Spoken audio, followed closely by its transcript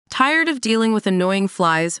Tired of dealing with annoying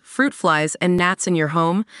flies, fruit flies, and gnats in your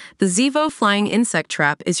home? The Zevo Flying Insect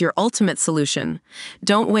Trap is your ultimate solution.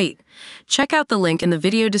 Don't wait. Check out the link in the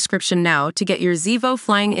video description now to get your Zevo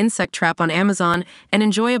Flying Insect Trap on Amazon and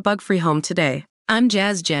enjoy a bug-free home today. I'm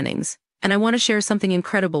Jazz Jennings, and I want to share something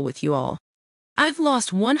incredible with you all. I've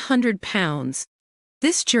lost 100 pounds.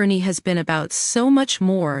 This journey has been about so much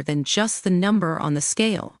more than just the number on the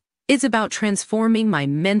scale. It's about transforming my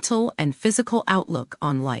mental and physical outlook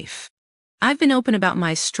on life. I've been open about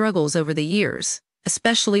my struggles over the years,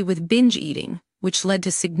 especially with binge eating, which led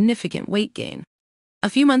to significant weight gain. A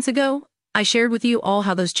few months ago, I shared with you all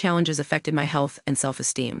how those challenges affected my health and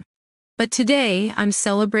self-esteem. But today, I'm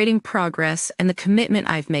celebrating progress and the commitment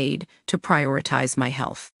I've made to prioritize my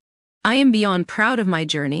health. I am beyond proud of my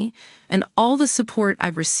journey and all the support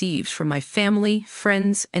I've received from my family,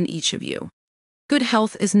 friends, and each of you. Good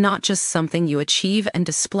health is not just something you achieve and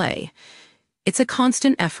display. It's a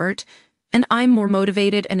constant effort, and I'm more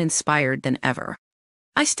motivated and inspired than ever.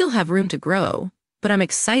 I still have room to grow, but I'm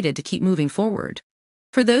excited to keep moving forward.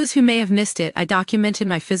 For those who may have missed it, I documented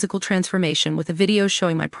my physical transformation with a video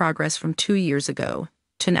showing my progress from 2 years ago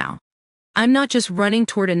to now. I'm not just running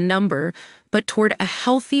toward a number, but toward a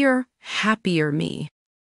healthier, happier me.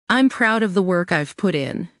 I'm proud of the work I've put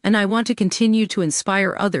in, and I want to continue to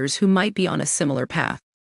inspire others who might be on a similar path.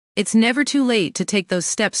 It's never too late to take those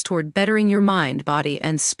steps toward bettering your mind, body,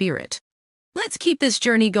 and spirit. Let's keep this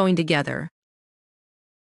journey going together.